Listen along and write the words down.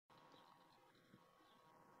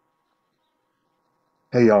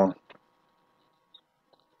Hey y'all,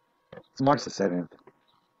 it's March the 7th,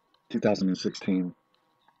 2016,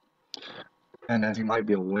 and as you might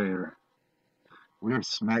be aware, we are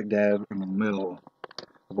smack dab in the middle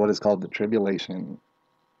of what is called the tribulation,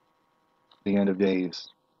 the end of days.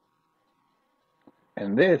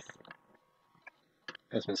 And this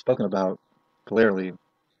has been spoken about clearly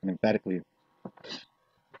and emphatically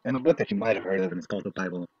in a book that you might have heard of, and it's called the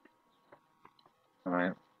Bible.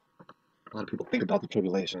 Alright? A lot of people think about the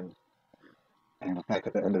tribulation and the fact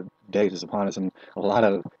that the end of days is upon us, and a lot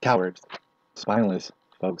of cowards, spineless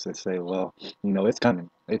folks that say, well, it's coming.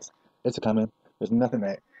 It's coming. There's nothing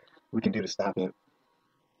that we can do to stop it.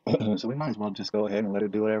 So we might as well just go ahead and let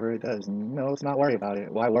it do whatever it does. And, let's not worry about it.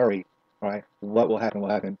 Why worry? All right? What will happen will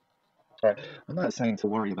happen. All right? I'm not saying to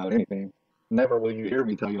worry about anything. Never will you hear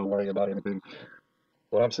me tell you to worry about anything.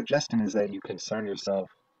 What I'm suggesting is that you concern yourself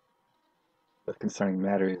with concerning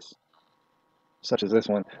matters such as this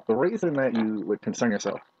one. The reason that you would concern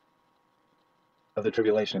yourself of the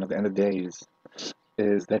tribulation of the end of days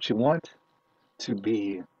is that you want to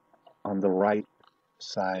be on the right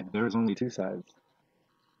side. There's only two sides,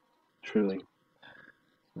 truly.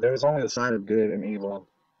 There's only the side of good and evil.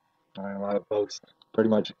 A lot of folks, pretty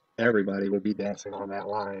much everybody, would be dancing on that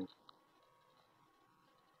line.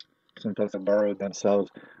 Some folks have burrowed themselves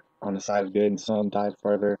on the side of good, and some dive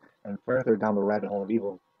further and further down the rabbit hole of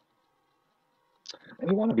evil. And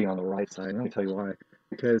you want to be on the right side. Let me tell you why.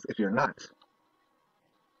 Because if you're not,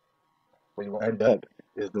 where you will end up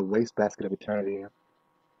is the wastebasket of eternity.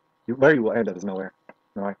 Where you will end up is nowhere.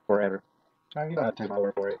 All right, forever. All right, you don't have to take my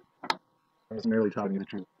word for it. I'm just merely telling you the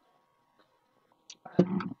truth. All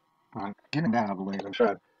right, getting that out of the way, I'm sure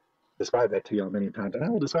I've described that to you all many times, and I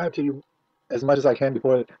will describe to you as much as I can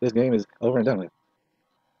before this game is over and done with.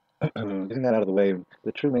 Getting that out of the way,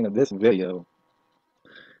 the true meaning of this video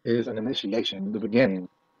is an initiation, the beginning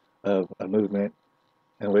of a movement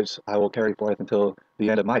in which I will carry forth until the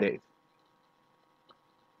end of my days.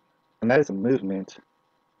 And that is a movement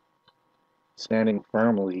standing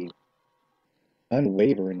firmly,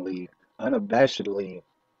 unwaveringly, unabashedly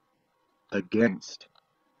against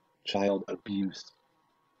child abuse,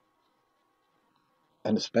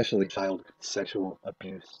 and especially child sexual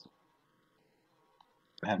abuse.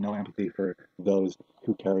 I have no empathy for those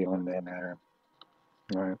who carry on that matter.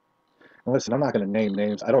 All right. And listen, I'm not going to name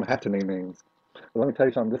names. I don't have to name names. But let me tell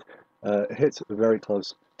you something. This hits very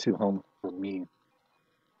close to home for me,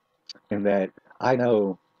 in that I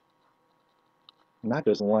know not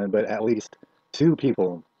just one, but at least two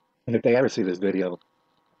people. And if they ever see this video,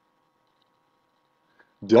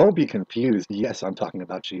 don't be confused. Yes, I'm talking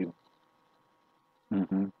about you.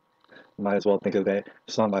 Mm-hmm. Might as well think of that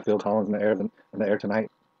song by Phil Collins, in the air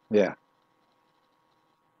tonight. Yeah,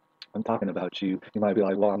 I'm talking about you. You might be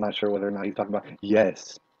like, well, I'm not sure whether or not he's talking about.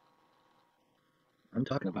 Yes, I'm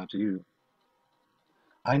talking about you.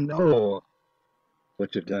 I know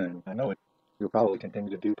what you've done. I know what you'll probably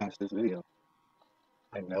continue to do past this video.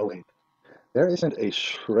 I know it. There isn't a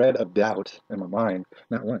shred of doubt in my mind.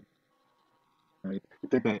 Not one. Right? You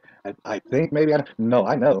think that I think maybe I no,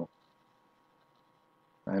 I know.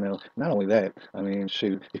 I know. Not only that, I mean,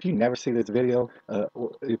 shoot, if you never see this video,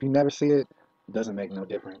 if you never see it, it doesn't make no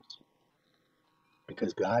difference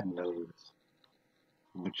because God knows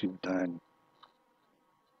what you've done.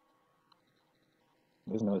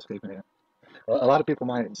 There's no escaping it. A lot of people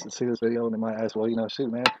might see this video and they might ask, well,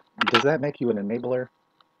 shoot, man, does that make you an enabler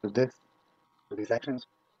of this, of these actions?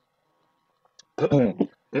 It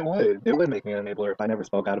would. It would make me an enabler if I never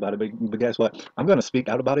spoke out about it. But guess what? I'm going to speak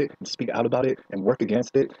out about it and speak out about it and work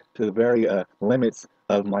against it to the very limits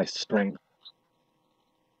of my strength.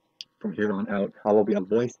 From here on out, I will be a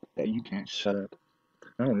voice that you can't shut up.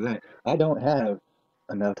 Not only that, I don't have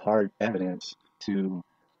enough hard evidence to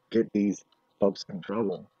get these folks in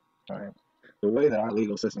trouble. All right. The way that our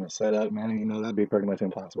legal system is set up, man, that'd be pretty much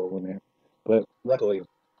impossible, wouldn't it? But luckily,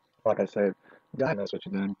 like I said, God knows what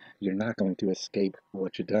you've done. You're not going to escape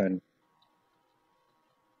what you've done.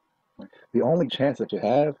 The only chance that you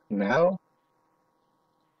have now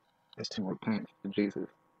is to repent to Jesus.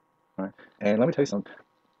 Right? And let me tell you something.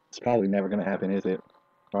 It's probably never going to happen, is it?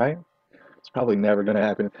 Right? It's probably never going to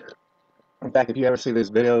happen. In fact, if you ever see this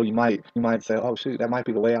video, you might say, "Oh shoot, that might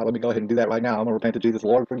be the way out. Let me go ahead and do that right now. I'm gonna repent to Jesus.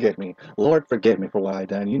 Lord, forgive me. Lord, forgive me for what I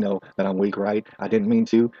done. You know that I'm weak, right? I didn't mean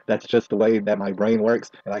to. That's just the way that my brain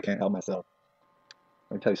works, and I can't help myself."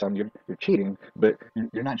 Let me tell you something. You're cheating, but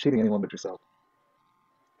you're not cheating anyone but yourself,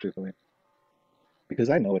 truthfully. Because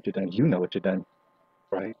I know what you've done. You know what you've done,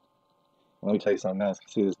 right? Let me tell you something else.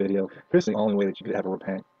 See this video. Here's the only way that you could ever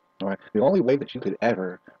repent. All right. The only way that you could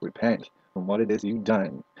ever repent from what it is you've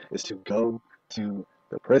done is to go to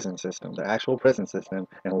the prison system, the actual prison system,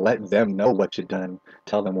 and let them know what you've done.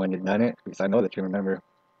 Tell them when you've done it, because I know that you remember.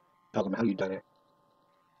 Tell them how you've done it,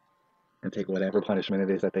 and take whatever punishment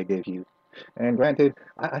it is that they give you. And granted,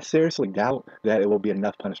 I seriously doubt that it will be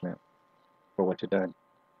enough punishment for what you've done.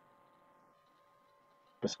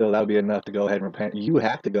 But still, that would be enough to go ahead and repent. You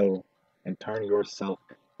have to go and turn yourself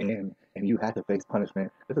in, and you have to face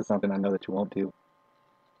punishment. This is something I know that you won't do.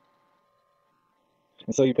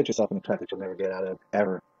 And so you put yourself in a trap that you'll never get out of,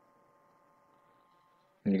 ever.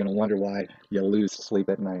 And you're going to wonder why you lose sleep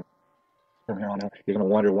at night. From here on out, you're going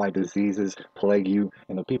to wonder why diseases plague you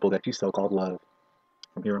and the people that you so-called love.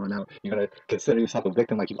 From here on out, you're going to consider yourself a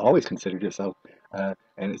victim like you've always considered yourself. And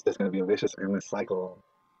it's just going to be a vicious, endless cycle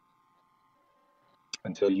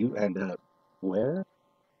until you end up where?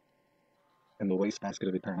 In the wastebasket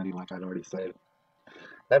of eternity, like I'd already said.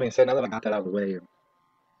 That being said, now that I got that out of the way,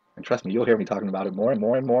 and trust me, you'll hear me talking about it more and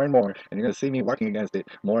more and more and more, and you're going to see me working against it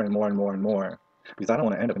more and more and more and more, because I don't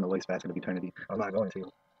want to end up in the wastebasket of eternity. I'm not going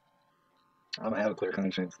to. I'm going to have a clear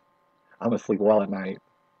conscience. I'm going to sleep well at night.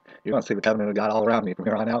 You're going to see the covenant of God all around me from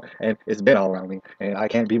here on out, and it's been all around me, and I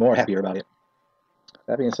can't be more happier about it.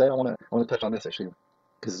 That being said, I want to touch on this issue,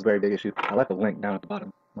 because it's a very big issue. I left a link down at the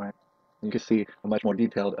bottom, right? You can see a much more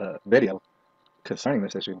detailed video concerning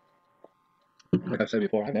this issue. Like I said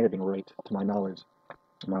before, I've never been raped to my knowledge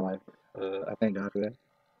in my life. I thank God for that.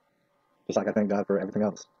 Just like I thank God for everything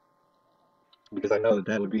else. Because I know that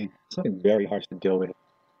that would be something very harsh to deal with.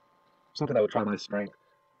 Something that would try my strength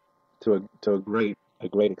to a great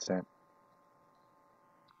extent.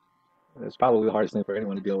 It's probably the hardest thing for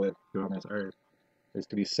anyone to deal with here on this earth, is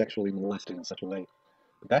to be sexually molested in such a way.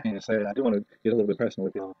 But that being said, I do want to get a little bit personal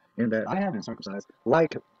with y'all, in that I have been circumcised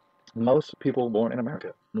like most people born in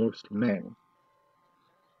America, most men.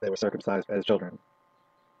 They were circumcised as children.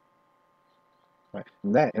 Right?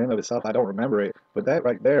 And that in and of itself, I don't remember it, but that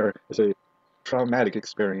right there is a traumatic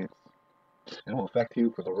experience. It will affect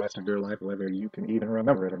you for the rest of your life, whether you can even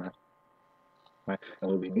remember it or not. Right?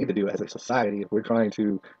 And what we need to do as a society, if we're trying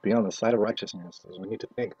to be on the side of righteousness, is we need to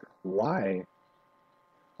think, why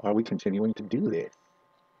are we continuing to do this?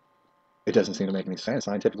 It doesn't seem to make any sense.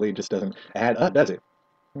 Scientifically, it just doesn't add up, does it?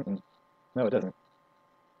 No, it doesn't.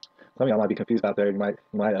 Some of y'all might be confused out there. You might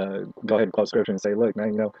go ahead and quote scripture and say, look,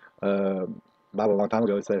 man, Bible a long time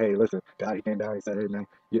ago, it said, hey, listen, God, he came down, he said, hey, man,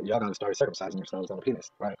 y'all got to start circumcising yourselves on the penis,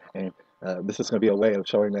 right? And this is going to be a way of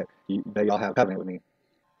showing that that y'all have covenant with me.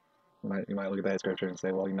 You might look at that scripture and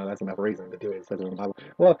say, well, that's enough reason to do it. It says it in the Bible.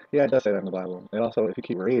 Well, yeah, it does say that in the Bible. And also, if you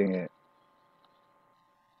keep reading it,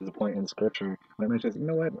 there's a point in scripture when it mentions, you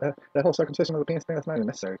know what, that whole circumcision of the penis thing, that's not even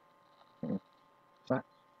necessary. It's not.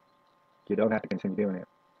 You don't have to continue doing it.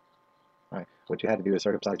 Right? What you had to do is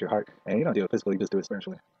circumcise your heart, and you don't do it physically, you just do it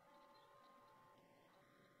spiritually.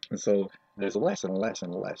 And so there's less and less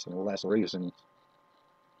and less and less reasons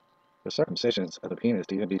for circumcisions of the penis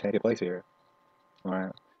to even be taking place here. All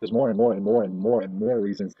right? There's more and more and more and more and more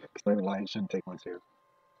reasons explaining why it shouldn't take place here.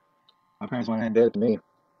 My parents went ahead and did it to me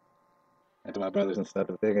and to my brothers and stuff.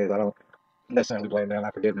 But the thing is, I don't necessarily blame them. I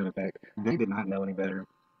forgive them. In fact, they did not know any better.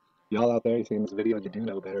 Y'all out there, you seeing this video, you do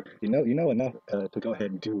know better. You know enough to go ahead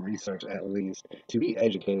and do research, at least, to be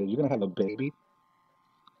educated. You're gonna have a baby,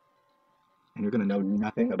 and you're gonna know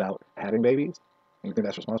nothing about having babies, and you think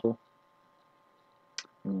that's responsible?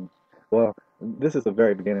 Well, this is the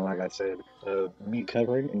very beginning, like I said, of me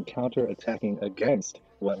covering and counter-attacking against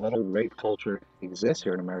what little rape culture exists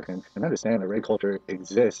here in America. And understand that rape culture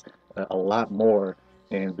exists a lot more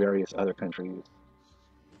in various other countries.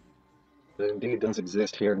 But it indeed does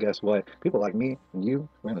exist here, and guess what? People like me and you,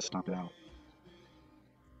 we're going to stomp it out.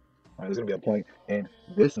 Right, there's going to be a point in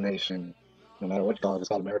this nation, no matter what you call it, if it's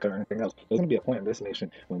called America or anything else, there's going to be a point in this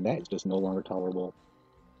nation when that is just no longer tolerable.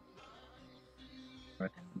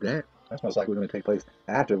 Right? That's most likely going to take place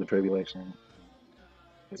after the tribulation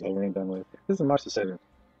is over and done with. This is March the 7th,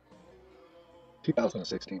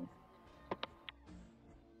 2016.